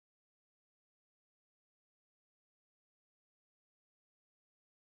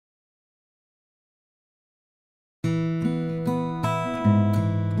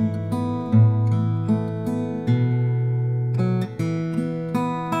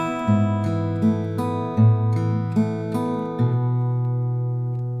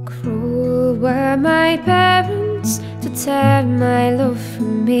my parents to tear my love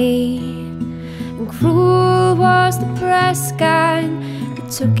from me, and cruel was the press gang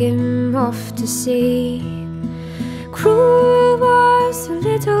that took him off to sea. Cruel was the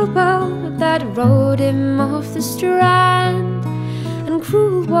little boat that rowed him off the strand, and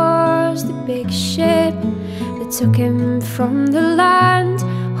cruel was the big ship that took him from the land.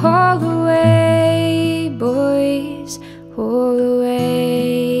 All the way, boys, all the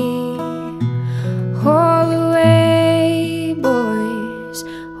way, all the way, boys,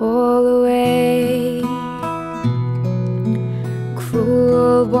 all the way.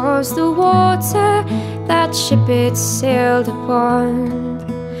 Cruel was the water that ship it sailed upon,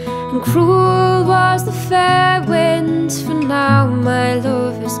 and cruel was the fair wind, for now my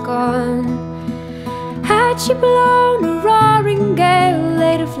love is gone. Had she blown a roaring gale,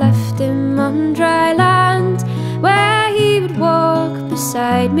 they'd have left him on dry land, where he would walk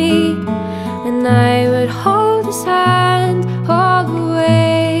beside me, and I would hold his hand. All the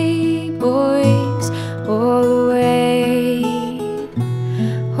way, boys, all the way,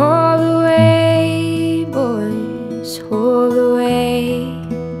 all the way, boys, all the way.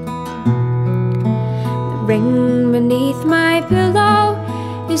 The ring beneath my pillow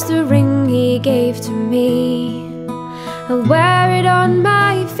is the ring he gave to me. I'll wear it on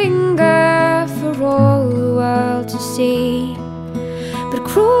my finger for all the world to see. But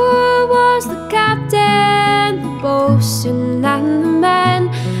cruel was the captain, the boatswain and the men,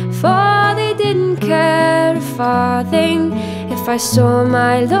 for they didn't care a farthing if I saw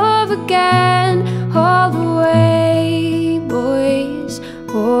my love again. All the way, boys,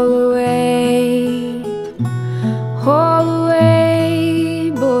 all the way, all the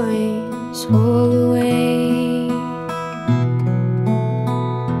way, boys, all the way.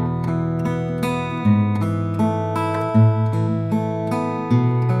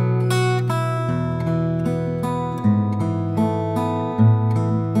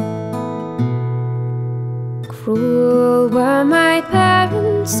 Cruel were my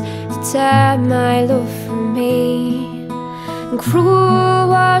parents to tear my love from me, and cruel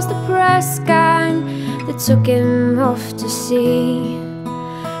was the press gang that took him off to sea,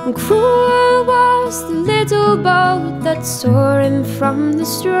 and cruel was the little boat that saw him from the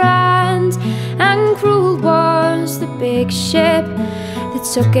strand, and cruel was the big ship that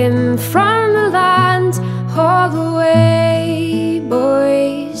took him from the land. All the way,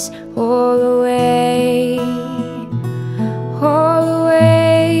 boys, all the way, all the way.